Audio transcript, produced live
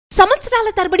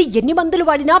సంవత్సరాల తరబడి ఎన్ని మందులు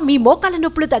వాడినా మీ మోకాల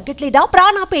నొప్పులు తగ్గట్లేదా?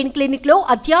 ప్రాణ పెయిన్ క్లినిక్ లో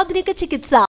అత్యాధునిక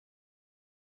చికిత్స.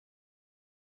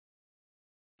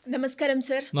 నమస్కారం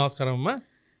సార్. నమస్కారం అమ్మా.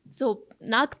 సో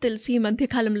నాకు తెలిసి ఈ మధ్య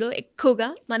కాలంలో ఎక్కువగా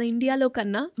మన ఇండియాలో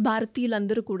కన్నా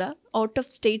భారతీయులందరూ కూడా అవుట్ ఆఫ్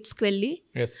స్టేట్స్కి వెళ్ళి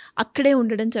అక్కడే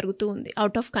ఉండడం జరుగుతూ ఉంది.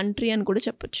 అవుట్ ఆఫ్ కంట్రీ అని కూడా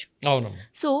చెప్పొచ్చు.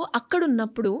 సో అక్కడ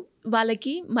ఉన్నప్పుడు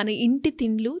వాళ్ళకి మన ఇంటి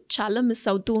తిండ్లు చాలా మిస్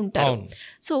అవుతూ ఉంటారు.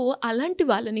 సో అలాంటి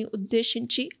వాళ్ళని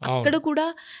ఉద్దేశించి అక్కడ కూడా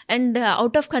అండ్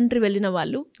అవుట్ ఆఫ్ కంట్రీ వెళ్ళిన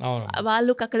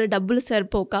వాళ్ళకి అక్కడ డబ్బులు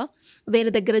సరిపోక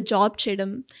వేరే దగ్గర జాబ్ చేయడం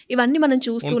ఇవన్నీ మనం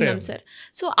చూస్తున్నాం సార్.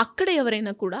 సో అక్కడ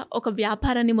ఎవరైనా కూడా ఒక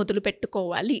వ్యాపారాన్ని మొదలు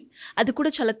పెట్టుకోవాలి, అది కూడా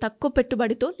చాలా తక్కువ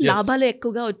పెట్టుబడితో లాభాలు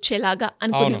ఎక్కువగా వచ్చేలాగా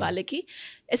అనుకునే వాళ్ళకి,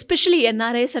 ఎస్పెషల్లీ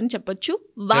ఎన్ఆర్ఐస్ అని చెప్పొచ్చు,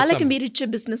 వాళ్ళకి మీరు ఇచ్చే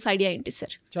బిజినెస్ ఐడియా ఏంటి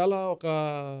సార్? చాలా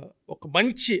ఒక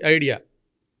మంచి ఐడియా.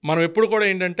 మనం ఎప్పుడు కూడా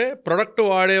ఏంటంటే ప్రొడక్ట్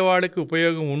వాడేవాడికి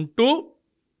ఉపయోగం ఉంటూ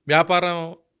వ్యాపారం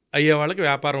అయ్యే వాళ్ళకి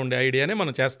వ్యాపారం ఉండే ఐడియానే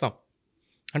మనం చేస్తాం.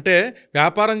 అంటే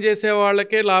వ్యాపారం చేసే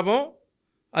వాళ్ళకే లాభం,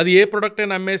 అది ఏ ప్రొడక్ట్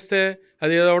అయినా అమ్మేస్తే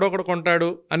అది ఎవడో ఒకడు కొంటాడు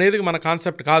అనేది మన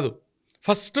కాన్సెప్ట్ కాదు.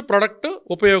 ఫస్ట్ ప్రొడక్ట్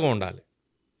ఉపయోగం ఉండాలి,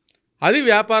 అది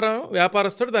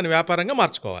వ్యాపారస్తుడు దాన్ని వ్యాపారంగా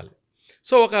మార్చుకోవాలి.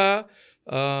 సో ఒక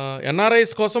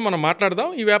ఎన్ఆర్ఐస్ కోసం మనం మాట్లాడదాం.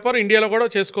 ఈ వ్యాపారం ఇండియాలో కూడా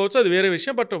చేసుకోవచ్చు, అది వేరే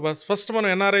విషయం. బట్ ఫస్ట్ మనం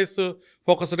ఎన్ఆర్ఐస్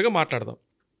ఫోకస్డ్గా మాట్లాడదాం.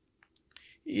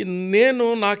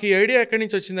 నాకు ఈ ఐడియా ఎక్కడి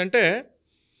నుంచి వచ్చిందంటే,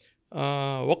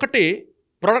 ఒకటి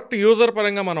ప్రొడక్ట్ యూజర్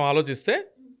పరంగా మనం ఆలోచిస్తే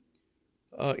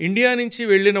ఇండియా నుంచి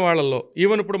వెళ్ళిన వాళ్ళల్లో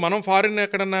ఈవెన్ ఇప్పుడు మనం ఫారిన్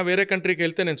ఎక్కడన్నా వేరే కంట్రీకి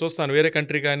వెళ్తే నేను చూస్తాను, వేరే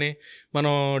కంట్రీ కానీ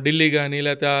మనం ఢిల్లీ కానీ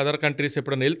లేకపోతే అదర్ కంట్రీస్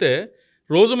ఎప్పుడైనా వెళ్తే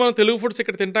రోజు మనం తెలుగు ఫుడ్స్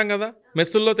ఇక్కడ తింటాం కదా,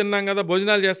 మెస్సుల్లో తిన్నాం కదా,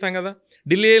 భోజనాలు చేస్తాం కదా.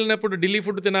 ఢిల్లీ వెళ్ళినప్పుడు ఢిల్లీ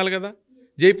ఫుడ్ తినాలి కదా,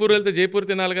 జైపూర్ వెళ్తే జైపూర్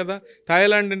తినాలి కదా,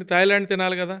 థాయిలాండ్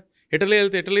తినాలి కదా, ఇటలీ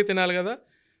వెళ్తే ఇటలీ తినాలి కదా.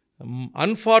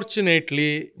 అన్ఫార్చునేట్లీ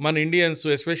మన ఇండియన్స్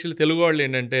ఎస్పెషల్లీ తెలుగు వాళ్ళు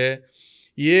ఏంటంటే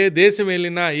ఏ దేశం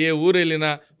వెళ్ళినా ఏ ఊరు వెళ్ళినా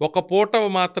ఒక పూట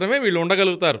మాత్రమే వీళ్ళు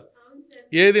ఉండగలుగుతారు,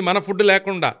 ఏది మన ఫుడ్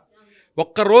లేకుండా.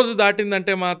 ఒక్కరోజు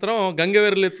దాటిందంటే మాత్రం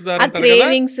గంగెవెర్రలు ఎత్తుతారు.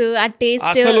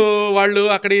 అసలు వాళ్ళు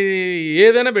అక్కడ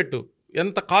ఏదైనా పెట్టు,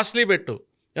 ఎంత కాస్ట్లీ పెట్టు,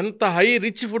 ఎంత హై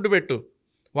రిచ్ ఫుడ్ పెట్టు,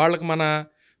 వాళ్ళకి మన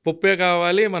పప్పే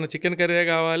కావాలి, మన చికెన్ కర్రీ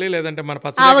కావాలి, లేదంటే మన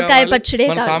పచ్చడి,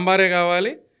 మన సాంబారే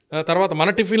కావాలి, తర్వాత మన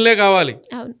టిఫిన్లే కావాలి,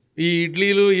 ఈ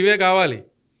ఇడ్లీలు ఇవే కావాలి.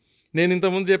 నేను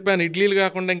ఇంతకుముందు చెప్పాను, ఇడ్లీలు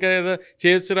కాకుండా ఇంకా ఏదో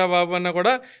చేయొచ్చురా బాబు అన్నా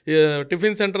కూడా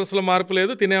టిఫిన్ సెంటర్స్లో మార్పు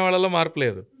లేదు, తినేవాళ్ళలో మార్పు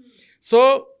లేదు. సో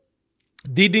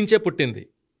దీనించే పుట్టింది.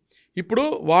 ఇప్పుడు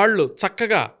వాళ్ళు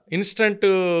చక్కగా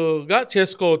ఇన్స్టెంట్గా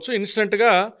చేసుకోవచ్చు.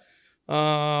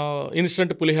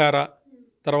 ఇన్స్టెంట్ పులిహార,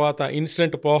 తర్వాత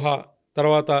ఇన్స్టెంట్ పోహా,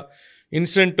 తర్వాత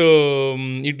ఇన్స్టెంట్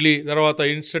ఇడ్లీ, తర్వాత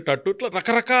ఇన్స్టెంట్ అట్టు, ఇట్లా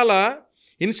రకరకాల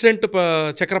ఇన్స్టెంట్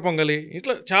చక్కెర పొంగలి,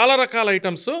 ఇట్లా చాలా రకాల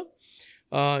ఐటమ్స్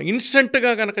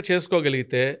ఇన్స్టెంట్గా కనుక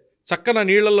చేసుకోగలిగితే చక్కన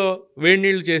నీళ్ళలో వేడి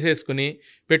నీళ్ళు చేసేసుకుని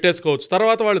పెట్టేసుకోవచ్చు.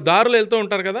 తర్వాత వాళ్ళు దారులు వెళ్తూ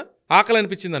ఉంటారు కదా, ఆకలి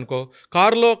అనిపించింది అనుకో,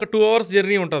 కారులో ఒక 2 hours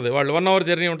జర్నీ ఉంటుంది, వాళ్ళు 1 hour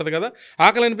జర్నీ ఉంటుంది కదా,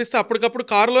 ఆకలి అనిపిస్తే అప్పటికప్పుడు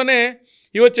కారులోనే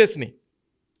ఇవి వచ్చేసినాయి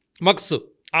మగ్స్,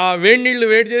 ఆ వేడి నీళ్ళు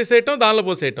వేడి చేసేయటం, దానిలో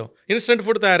పోసేయటం, ఇన్స్టెంట్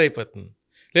ఫుడ్ తయారైపోతుంది.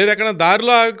 లేదా ఎక్కడ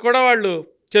దారిలో కూడా వాళ్ళు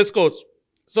చేసుకోవచ్చు.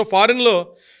 సో ఫారిన్లో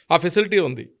ఆ ఫెసిలిటీ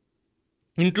ఉంది.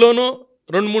 ఇంట్లోనూ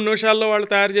 2-3 నిమిషాల్లో వాళ్ళు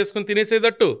తయారు చేసుకుని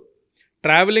తినేసేటట్టు,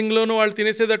 ట్రావెలింగ్లోనూ వాళ్ళు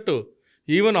తినేసేటట్టు,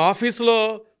 ఈవెన్ ఆఫీస్లో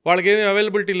వాళ్ళకి ఏమీ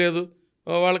అవైలబిలిటీ లేదు,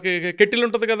 వాళ్ళకి కెటిల్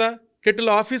ఉంటుంది కదా, కెటిల్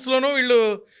ఆఫీస్లోనూ వీళ్ళు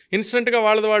ఇన్స్టెంట్గా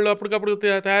వాళ్ళు అప్పటికప్పుడు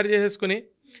తయారు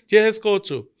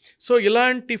చేసేసుకోవచ్చు. సో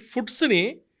ఇలాంటి ఫుడ్స్ని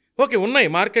ఓకే ఉన్నాయి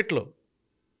మార్కెట్లో,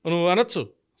 నువ్వు అనొచ్చు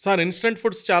సార్ ఇన్స్టెంట్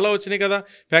ఫుడ్స్ చాలా వచ్చినాయి కదా,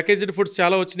 ప్యాకేజ్డ్ ఫుడ్స్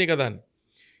చాలా వచ్చినాయి కదా అని.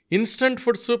 ఇన్స్టెంట్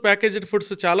ఫుడ్స్, ప్యాకేజ్డ్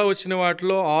ఫుడ్స్ చాలా వచ్చిన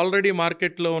వాటిలో ఆల్రెడీ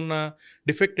మార్కెట్లో ఉన్న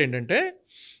డిఫెక్ట్ ఏంటంటే,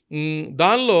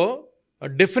 దానిలో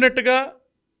డెఫినెట్గా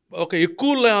ఒక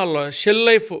ఎక్కువ షెల్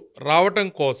లైఫ్ రావటం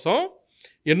కోసం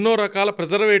ఎన్నో రకాల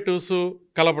ప్రిజర్వేటివ్స్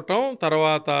కలపటం,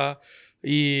 తర్వాత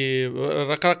ఈ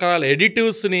రకరకాల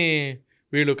ఎడిటివ్స్ని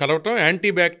వీళ్ళు కలపటం,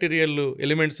 యాంటీ బ్యాక్టీరియల్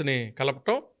ఎలిమెంట్స్ని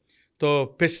కలపటం,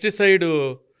 పెస్టిసైడ్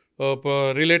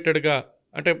రిలేటెడ్గా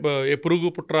అంటే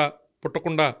పురుగు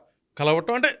పుట్టకుండా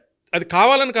కలవటం, అంటే అది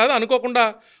కావాలని కాదు, అనుకోకుండా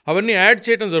అవన్నీ యాడ్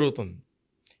చేయటం జరుగుతుంది.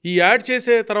 ఈ యాడ్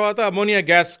చేసే తర్వాత అమోనియా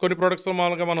గ్యాస్, కొన్ని ప్రొడక్ట్స్లో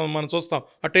మామూలుగా మనం చూస్తాం,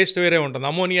 ఆ టేస్ట్ వేరే ఉంటుంది.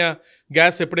 అమోనియా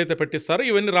గ్యాస్ ఎప్పుడైతే పెట్టిస్తారో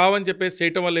ఇవన్నీ రావని చెప్పేసి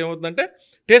చేయటం వల్ల ఏమవుతుందంటే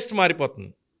టేస్ట్ మారిపోతుంది.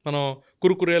 మనం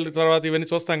కురుకురేలు తర్వాత ఇవన్నీ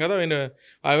చూస్తాం కదా,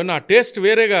 అవన్నీ ఆ టేస్ట్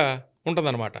వేరేగా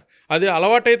ఉంటుందన్నమాట. అది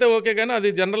అలవాటైతే ఓకే, కానీ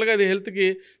అది జనరల్గా అది హెల్త్కి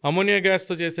అమోనియా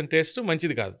గ్యాస్తో చేసిన టేస్ట్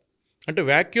మంచిది కాదు. అంటే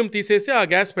వ్యాక్యూమ్ తీసేసి ఆ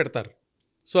గ్యాస్ పెడతారు.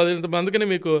 సో అది అందుకని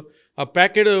మీకు ఆ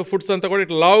ప్యాకెడ్ ఫుడ్స్ అంతా కూడా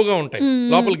ఇట్లా లావుగా ఉంటాయి,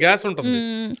 లోపల గ్యాస్ ఉంటుంది.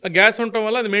 ఆ గ్యాస్ ఉండటం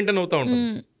వల్ల అది మెయింటైన్ అవుతూ ఉంటుంది.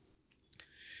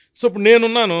 సో ఇప్పుడు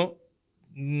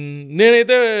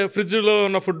నేనైతే ఫ్రిడ్జ్లో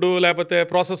ఉన్న ఫుడ్, లేకపోతే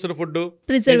ప్రాసెస్డ్ ఫుడ్,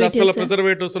 అసలు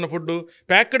ప్రిజర్వేటివ్స్ ఉన్న ఫుడ్,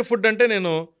 ప్యాక్డ్ ఫుడ్ అంటే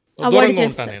నేను దూరంగా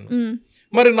ఉంటాను. నేను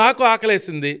మరి నాకు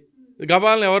ఆకలేసింది,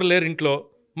 గబాలను ఎవరు లేరు ఇంట్లో,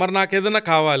 మరి నాకు ఏదైనా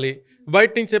కావాలి,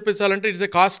 బయట నుంచి చెప్పించాలంటే it's a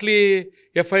costly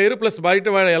FIR plus బయట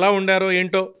వాళ్ళు ఎలా ఉండారో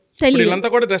ఏంటో. వీళ్ళంతా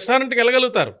కూడా రెస్టారెంట్కి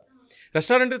వెళ్ళగలుగుతారు,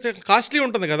 రెస్టారెంట్ కాస్ట్లీ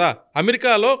ఉంటుంది కదా.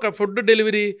 అమెరికాలో ఒక ఫుడ్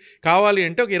డెలివరీ కావాలి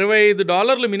అంటే ఒక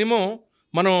 $25 మినిమం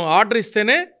మనం ఆర్డర్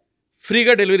ఇస్తేనే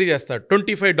ఫ్రీగా డెలివరీ చేస్తాడు.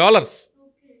 $25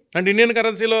 అంటే ఇండియన్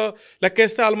కరెన్సీలో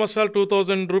లెక్కేస్తే ఆల్మోస్ట్ ఆల్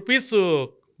 2000 రూపీస్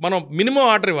మనం మినిమం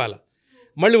ఆర్డర్ ఇవ్వాలి.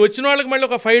 మళ్ళీ వచ్చిన వాళ్ళకి మళ్ళీ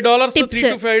ఒక $5 $3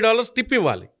 to $5 టిప్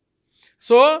ఇవ్వాలి.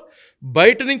 సో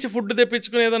బయట నుంచి ఫుడ్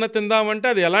తెప్పించుకుని ఏదైనా తిందామంటే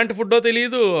అది ఎలాంటి ఫుడ్డో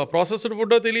తెలియదు, ప్రాసెస్డ్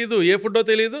ఫుడ్డో తెలియదు, ఏ ఫుడ్డో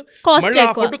తెలియదు, మళ్ళీ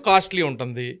ఆ ఫుడ్ కాస్ట్లీ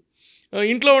ఉంటుంది.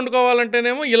 ఇంట్లో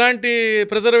వండుకోవాలంటేనేమో ఇలాంటి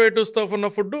ప్రిజర్వేటివ్స్తో ఉన్న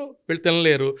ఫుడ్ వీళ్ళు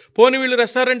తినలేరు. పోనీ వీళ్ళు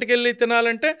రెస్టారెంట్కి వెళ్ళి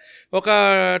తినాలంటే ఒక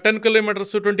 10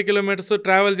 kilometers 20 kilometers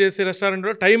ట్రావెల్ చేసి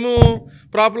రెస్టారెంట్లో టైము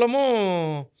ప్రాబ్లము,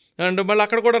 అండ్ మళ్ళీ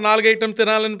అక్కడ కూడా 4 ఐటమ్స్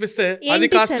తినాలనిపిస్తే అది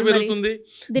కాస్ట్ పెరుగుతుంది.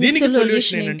 దీనికి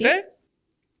సొల్యూషన్ ఏంటంటే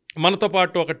మనతో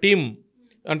పాటు ఒక టీం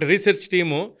అంటే రీసెర్చ్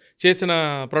టీము చేసిన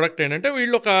ప్రోడక్ట్ ఏంటంటే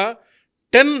వీళ్ళు ఒక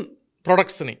 10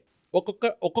 ప్రొడక్ట్స్ని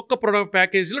ఒక్కొక్క ప్రొడక్ట్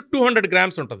ప్యాకేజీలో 200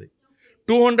 grams ఉంటుంది.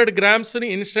 200 grams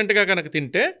ఇన్స్టెంట్గా కనుక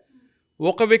తింటే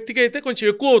ఒక వ్యక్తికి అయితే కొంచెం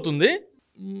ఎక్కువ అవుతుంది,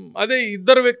 అదే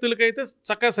 2 వ్యక్తులకైతే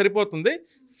చక్కగా సరిపోతుంది.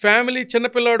 ఫ్యామిలీ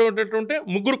చిన్నపిల్లాడు ఉంటే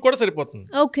 3 కూడా సరిపోతుంది.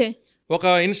 ఓకే, ఒక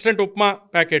ఇన్స్టెంట్ ఉప్మా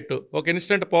ప్యాకెట్, ఒక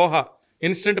ఇన్స్టెంట్ పోహా,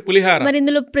 ఇన్స్టెంట్ పులిహార. మరి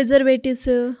ఇందులో ప్రిజర్వేటివ్స్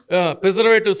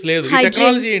లేదు. ఈ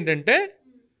టెక్నాలజీ ఏంటంటే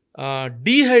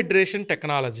డీహైడ్రేషన్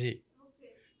టెక్నాలజీ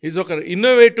ఈజ్ ఒక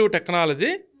ఇన్నోవేటివ్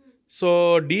టెక్నాలజీ. సో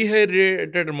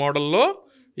డీహైడ్రేటెడ్ మోడల్లో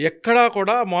ఎక్కడా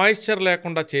కూడా మాయిశ్చర్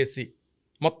లేకుండా చేసి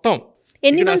మొత్తం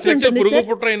పురుగు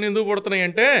పుట్ర ఎందుకు పుడుతున్నాయి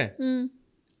అంటే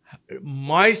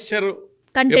మాయిశ్చర్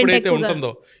ఎప్పుడైతే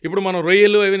ఉంటుందో, ఇప్పుడు మనం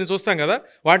రొయ్యలు అవన్నీ చూస్తాం కదా,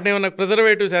 వాటిని ఏమన్నా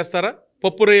ప్రిజర్వేటివ్స్ వేస్తారా?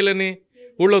 పప్పు రొయ్యలని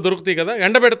ఊళ్ళో దొరుకుతాయి కదా,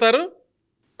 ఎండబెడతారు,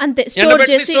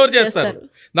 ఎండబెట్టి స్టోర్ చేస్తారు.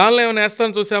 దానిలో ఏమైనా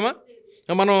వేస్తారని చూసామా?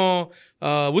 మనం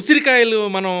ఉసిరికాయలు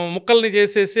మనం ముక్కల్ని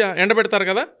చేసేసి ఎండబెడతారు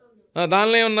కదా,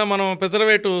 దానిలో ఏమన్నా మనం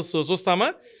ప్రిజర్వేటివ్స్ చూస్తామా?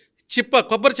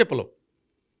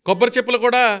 కొబ్బరి చెప్పులు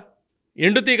కూడా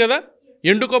ఎండుతాయి కదా,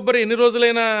 ఎండు కొబ్బరి ఎన్ని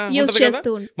రోజులైనా ఉంటుంది కదా,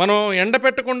 మనం ఎండ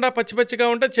పెట్టకుండా పచ్చిగా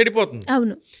ఉంటే చెడిపోతుంది.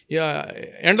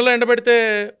 ఎండలో ఎండబెడితే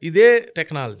ఇదే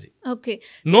టెక్నాలజీ.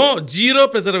 జీరో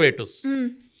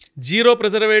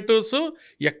ప్రిజర్వేటివ్స్,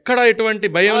 ఎక్కడ ఎటువంటి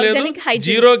భయం లేదు,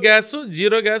 జీరో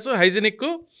గ్యాస్ హైజీనిక్,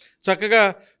 చక్కగా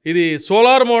ఇది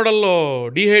సోలార్ మోడల్లో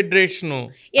డీహైడ్రేషన్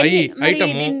అయ్యి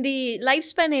ఐటమ్ లైఫ్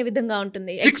స్పాన్ ఏ విధంగా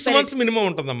ఉంటుంది? 6 months మినిమం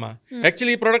ఉంటుందమ్మా.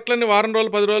 యాక్చువల్లీ ఈ ప్రోడక్ట్లన్నీ వారం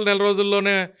రోజులు 10 రోజులు 4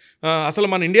 రోజుల్లోనే అసలు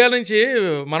మన ఇండియా నుంచి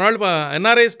మన వాళ్ళు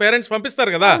NRI పేరెంట్స్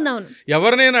పంపిస్తారు కదా,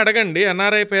 ఎవరినైనా అడగండి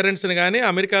NRI పేరెంట్స్ని కానీ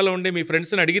అమెరికాలో ఉండే మీ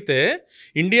ఫ్రెండ్స్ని అడిగితే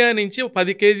ఇండియా నుంచి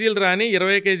 10 kgs రాని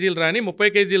 20 kgs రాని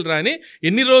 30 kgs రాని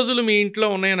ఎన్ని రోజులు మీ ఇంట్లో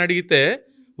ఉన్నాయని అడిగితే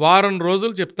వారం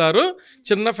రోజులు చెప్తారు.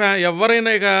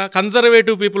 ఎవరైనా ఇక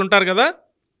కన్జర్వేటివ్ పీపుల్ ఉంటారు కదా,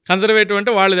 కన్జర్వేటివ్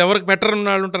అంటే వాళ్ళు ఎవరికి బెటర్ ఉన్న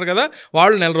వాళ్ళు ఉంటారు కదా,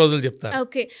 వాళ్ళు 4 రోజులు చెప్తారు.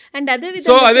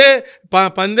 సో అదే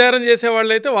పందేరం చేసే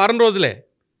వాళ్ళు అయితే వారం రోజులే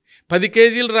 10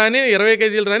 kgs రాని 20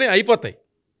 kgs రాని అయిపోతాయి.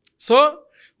 సో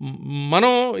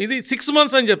మనం ఇది 6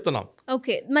 months అని చెప్తున్నాం.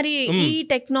 ఓకే, మరి ఈ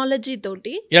టెక్నాలజీ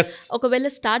తోటి ఒకవేళ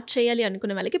స్టార్ట్ చేయాలి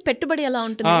అనుకునే వాళ్ళకి పెట్టుబడి ఎలా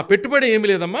ఉంటుంది? పెట్టుబడి ఏమి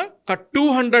లేదమ్మా,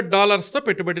 $200 తో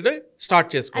పెట్టుబడి స్టార్ట్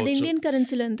చేసుకోవచ్చు. ఇండియన్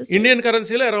కరెన్సీలో ఎంత? ఇండియన్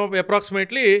కరెన్సీలో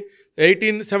అప్రాక్సిమేట్లీ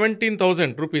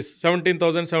 17,000 రూపీస్,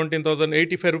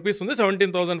 17,085 రూపీస్ ఉంది.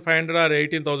 17,500 or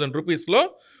 18,000 రూపీస్లో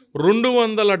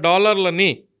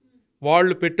 $200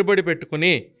 వాళ్ళు పెట్టుబడి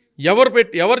పెట్టుకుని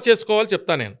ఎవరు చేసుకోవాలి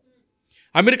చెప్తా నేను.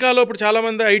 అమెరికాలో ఇప్పుడు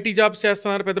చాలామంది ఐటీ జాబ్స్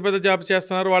చేస్తున్నారు, పెద్ద జాబ్స్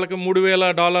చేస్తున్నారు, వాళ్ళకి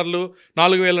 $3,000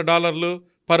 $4,000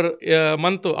 పర్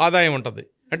మంత్ ఆదాయం ఉంటుంది.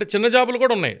 అంటే చిన్న జాబులు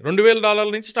కూడా ఉన్నాయి,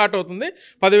 $2,000 నుంచి స్టార్ట్ అవుతుంది,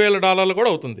 $10,000 కూడా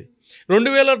అవుతుంది.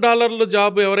 $2,000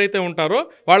 జాబ్ ఎవరైతే ఉంటారో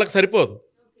వాళ్ళకి సరిపోదు,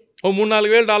 ఓ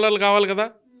 $3,000-4,000 కావాలి కదా.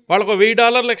 వాళ్ళకు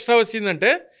 $1,000 ఎక్స్ట్రా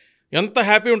వచ్చిందంటే ఎంత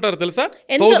హ్యాపీ ఉంటారో తెలుసా?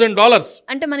 $1,000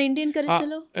 అంటే మన ఇండియన్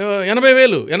కరెన్సీలో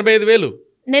 85,000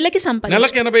 నెలకి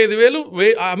 85,000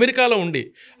 అమెరికాలో ఉండి,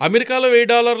 అమెరికాలో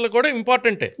 $1,000 కూడా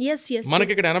ఇంపార్టెంటే.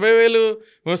 మనకి ఇక్కడ 80,000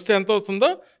 వస్తే ఎంత అవుతుందో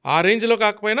ఆ రేంజ్లో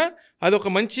కాకపోయినా అది ఒక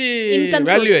మంచి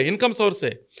వాల్యూ, ఇన్కమ్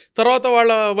సోర్సే. తర్వాత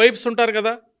వాళ్ళ వైఫ్స్ ఉంటారు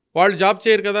కదా, వాళ్ళు జాబ్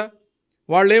చేయరు కదా,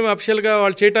 వాళ్ళు ఏమి అఫిషియల్గా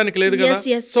వాళ్ళు చేయడానికి లేదు కదా.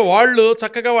 సో వాళ్ళు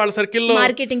చక్కగా వాళ్ళ సర్కిల్లో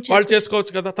వాళ్ళు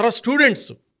చేసుకోవచ్చు కదా. తర్వాత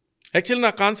స్టూడెంట్స్, యాక్చువల్లీ నా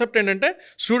కాన్సెప్ట్ ఏంటంటే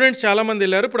స్టూడెంట్స్ చాలామంది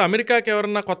వెళ్ళారు. ఇప్పుడు అమెరికాకి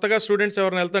ఎవరన్నా కొత్తగా స్టూడెంట్స్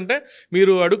ఎవరైనా వెళ్తుంటే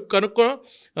మీరు కనుక్కో,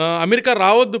 అమెరికా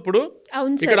రావద్దు, ఇప్పుడు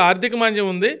ఇక్కడ ఆర్థిక మాంద్యం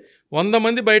ఉంది, 100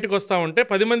 మంది బయటకు వస్తా ఉంటే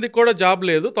 10 మందికి కూడా జాబ్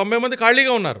లేదు, 90 మంది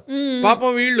ఖాళీగా ఉన్నారు.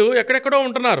 పాపం వీళ్ళు ఎక్కడెక్కడో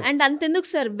ఉంటున్నారు. అండ్ అంతెందుకు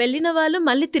సార్, వెళ్ళిన వాళ్ళు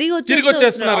మళ్ళీ తిరిగి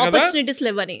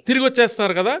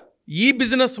వచ్చేస్తున్నారు కదా. ఈ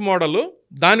బిజినెస్ మోడల్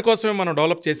దానికోసమే మనం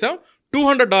డెవలప్ చేసాం.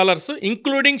 $200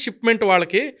 ఇంక్లూడింగ్ షిప్మెంట్.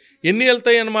 వాళ్ళకి ఎన్ని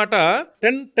వెళ్తాయి అన్నమాట,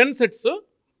 10 sets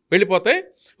వెళ్ళిపోతాయి.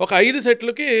 ఒక 5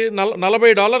 సెట్లకి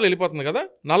 $40 వెళ్ళిపోతుంది కదా.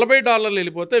 $40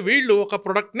 వెళ్ళిపోతే వీళ్ళు ఒక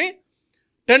ప్రోడక్ట్ని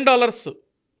 $10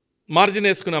 మార్జిన్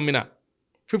వేసుకుని అమ్మినా,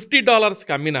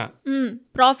 $50కి అమ్మినా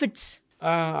ప్రాఫిట్స్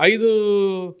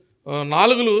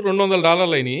 4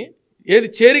 $200 అయినాయి. ఏది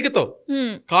చేరికతో,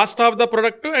 cost of the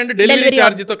product and delivery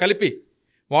ఛార్జీతో కలిపి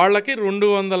వాళ్ళకి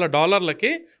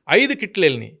 $200కి 5 కిట్లు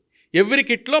వెళ్ళినాయి. ఎవ్రీ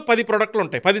కిట్లో 10 ప్రోడక్ట్లు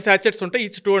ఉంటాయి, 10 శాచెట్స్ ఉంటాయి,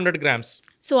 ఈచ్ 200 grams.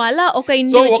 సో అలా ఒక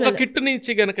కిట్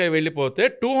నుంచి కనుక వెళ్ళిపోతే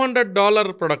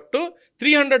 $200 ప్రొడక్ట్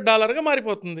 $300గా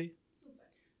మారిపోతుంది.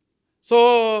 సో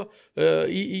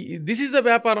దిస్ ఈజ్ ద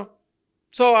వ్యాపారం.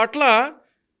 సో అట్లా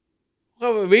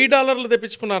ఒక $1000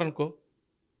 తెప్పించుకున్నారనుకో.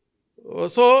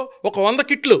 సో ఒక 100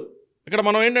 కిట్లు, ఇక్కడ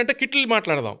మనం ఏంటంటే కిట్లు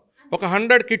మాట్లాడదాం. ఒక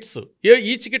 100 kits,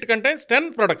 each kit contains 10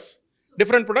 products,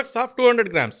 different products of 200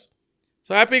 grams.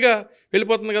 So హ్యాపీగా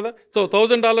వెళ్ళిపోతుంది కదా. సో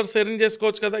 $1000 ఎర్న్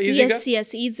చేసుకోవచ్చు కదా ఈజీగా.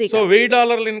 సో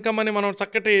 $1000 ఇన్కమ్ అని మనం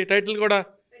చక్కటి టైటిల్ కూడా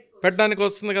పెట్టడానికి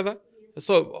వస్తుంది కదా.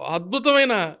 సో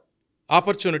అద్భుతమైన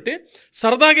ఆపర్చునిటీ.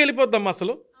 సరదాగా వెళ్ళిపోద్దాం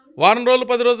అసలు. వారం రోజులు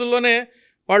 10 రోజుల్లోనే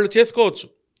వాళ్ళు చేసుకోవచ్చు.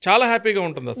 చాలా హ్యాపీగా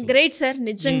ఉంటుంది అసలు. గ్రేట్ సార్,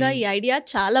 నిజంగా ఈ ఐడియా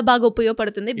చాలా బాగా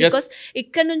ఉపయోగపడుతుంది. బికాస్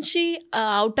ఇక్కడ నుంచి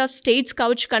అవుట్ ఆఫ్ స్టేట్స్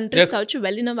కావచ్చు, కంట్రీస్ కావచ్చు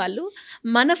వెళ్ళిన వాళ్ళు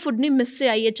మన ఫుడ్ ని మిస్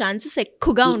అయ్యే ఛాన్సెస్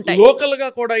ఎక్కువగా ఉంటాయి. లోకల్గా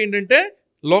కూడా ఏంటంటే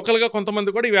లోకల్గా కొంతమంది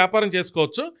కూడా ఈ వ్యాపారం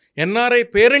చేసుకోవచ్చు. NRI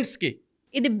పేరెంట్స్కి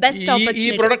ఇది బెస్ట్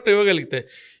ఈ ప్రొడక్ట్ ఇవ్వగలిగితే.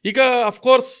 ఇక అఫ్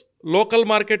కోర్స్ లోకల్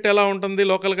మార్కెట్ ఎలా ఉంటుంది,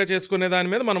 లోకల్గా చేసుకునే దాని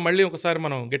మీద మనం మళ్ళీ ఒకసారి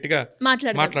మనం గట్టిగా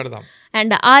మాట్లాడదాం.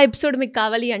 అండ్ ఆ ఎపిసోడ్ మీకు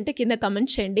కావాలి అంటే కింద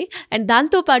కమెంట్ చేయండి. అండ్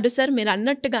దాంతోపాటు సార్ మీరు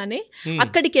అన్నట్టుగానే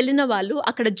అక్కడికి వెళ్ళిన వాళ్ళు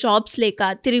అక్కడ జాబ్స్ లేక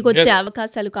తిరిగి వచ్చే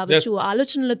అవకాశాలు కావచ్చు,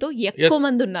 ఆలోచనలతో ఎక్కువ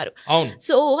మంది ఉన్నారు.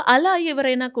 సో అలా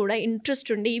ఎవరైనా కూడా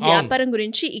ఇంట్రెస్ట్ ఉండి ఈ వ్యాపారం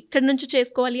గురించి ఇక్కడ నుంచి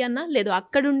చేసుకోవాలి అన్నా, లేదు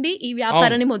అక్కడుండి ఈ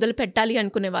వ్యాపారాన్ని మొదలు పెట్టాలి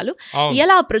అనుకునే వాళ్ళు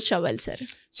ఎలా అప్రోచ్ అవ్వాలి సార్?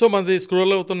 సో మనది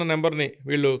స్క్రోల్ అవుతున్న నెంబర్ని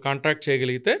వీళ్ళు కాంటాక్ట్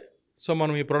చేయగలిగితే, సో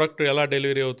మనం ఈ ప్రోడక్ట్ ఎలా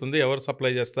డెలివరీ అవుతుంది, ఎవరు సప్లై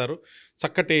చేస్తారు,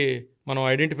 చక్కటి మనం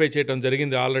ఐడెంటిఫై చేయడం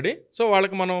జరిగింది ఆల్రెడీ. సో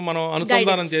వాళ్ళకి మనం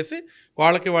అనుసంధానం చేసి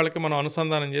వాళ్ళకి మనం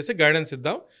అనుసంధానం చేసి గైడెన్స్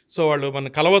ఇద్దాం. సో వాళ్ళు మనం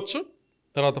కలవచ్చు,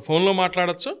 తర్వాత ఫోన్లో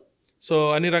మాట్లాడచ్చు. సో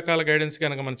అన్ని రకాల గైడెన్స్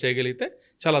కనుక మనం చేయగలిగితే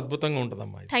చాలా అద్భుతంగా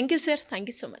ఉంటుందమ్మా. Thank you sir,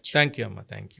 thank you so much. Thank you అమ్మా,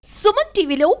 థ్యాంక్ యూ. సుమన్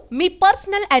టీవీలో మీ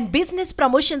పర్సనల్ అండ్ బిజినెస్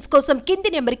ప్రమోషన్స్ కోసం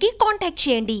కింది నెంబర్కి కాంటాక్ట్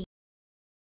చేయండి.